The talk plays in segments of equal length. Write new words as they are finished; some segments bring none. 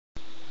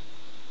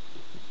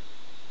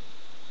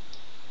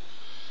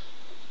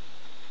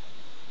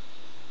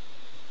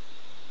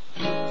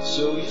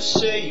So you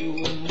say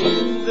you were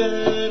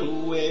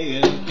moving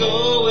away and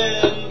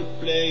going to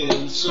play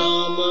in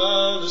some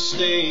other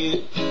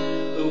state.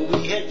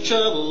 We had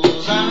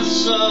troubles, I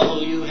saw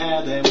you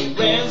had them. We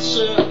ran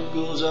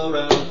circles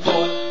around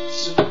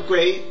points of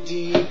great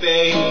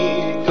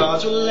debate.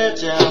 Gods were let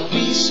down,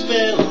 we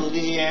spelled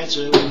the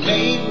answer. We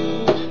made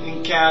room,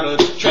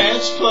 encountered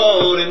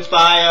transport and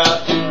fire.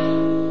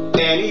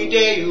 Any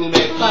day you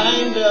may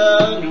find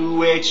a new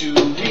way to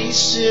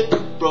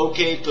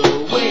reciprocate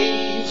the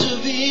waves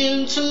of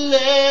intellectual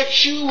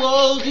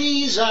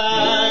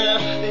desire.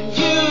 And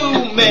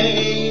you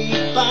may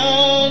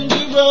find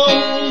your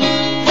own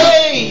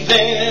way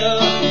there.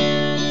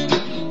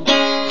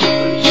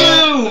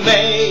 You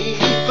may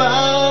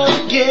find a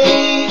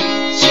gate,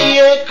 see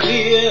it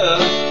clear.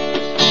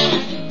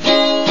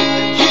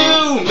 And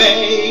you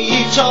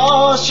may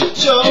toss your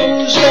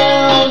toes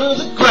down to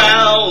the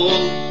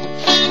ground.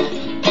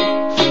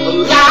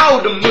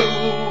 Allowed to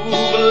move,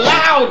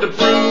 allowed to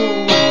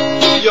prove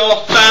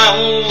you're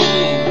found,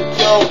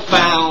 you're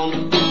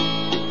found.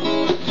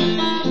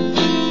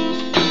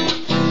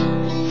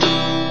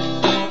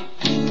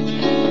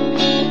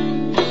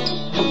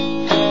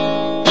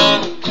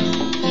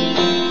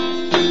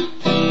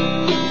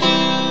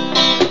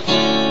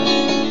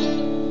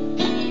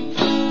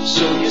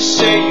 So you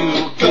say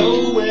you're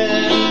going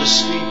to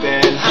sleep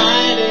and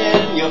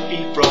hiding your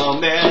feet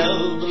from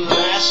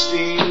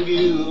everlasting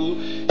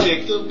view.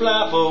 Take the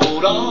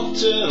blindfold off,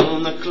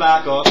 turn the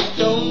clock off,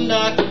 don't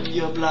knock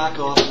your block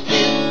off.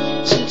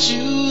 Listen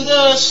to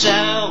the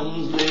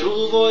sound,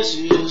 little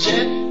voices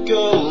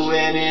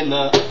echoing in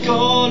the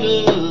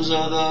corners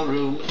of the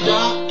room,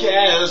 dark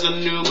as the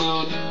new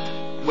moon.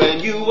 When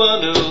you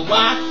wonder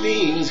why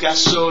things got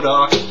so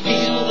dark,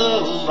 feel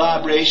the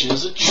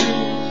vibrations, the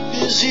truth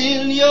is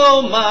in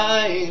your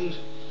mind.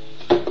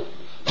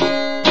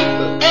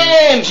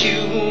 And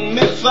you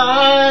may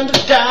find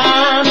a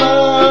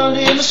diamond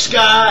in the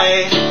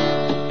sky.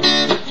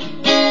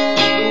 The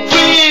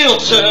wheel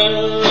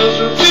turns,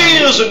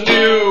 reveals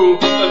anew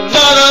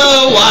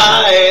another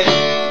why.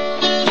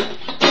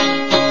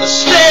 A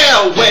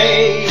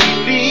stairway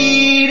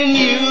leading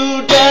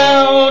you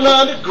down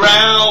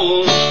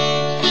underground.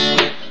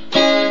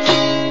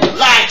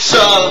 Lights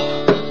up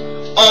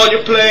on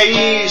your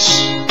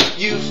place.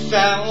 You've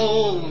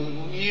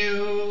found,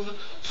 you've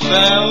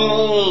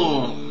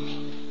found.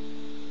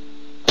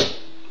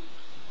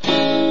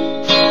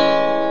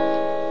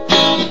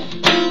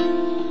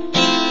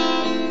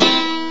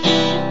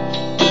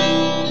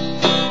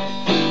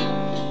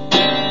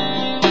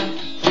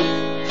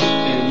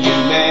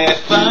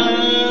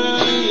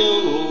 Find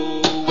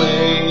your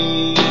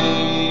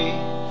way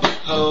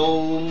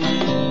home,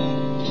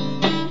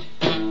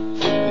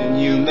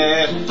 and you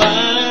may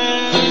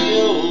find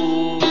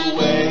your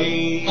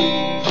way.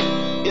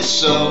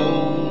 It's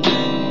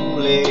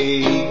only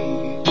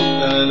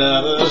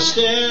another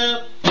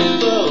step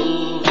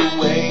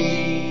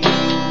away.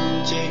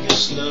 Take it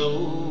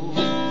slow,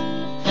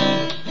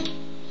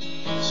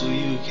 so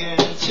you can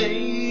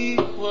take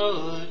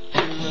what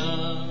you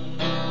love.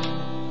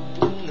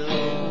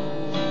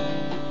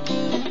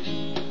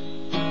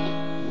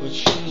 What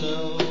you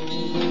know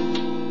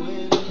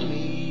in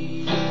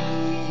me,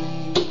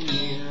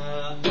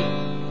 yeah.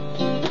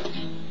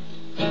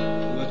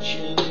 What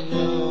you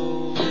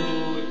know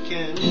it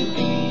can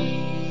be,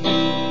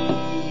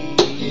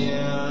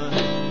 yeah.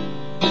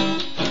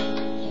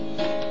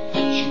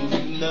 What you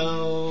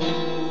know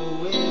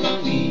in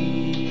me.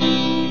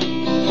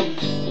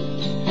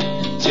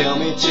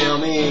 Tell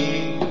me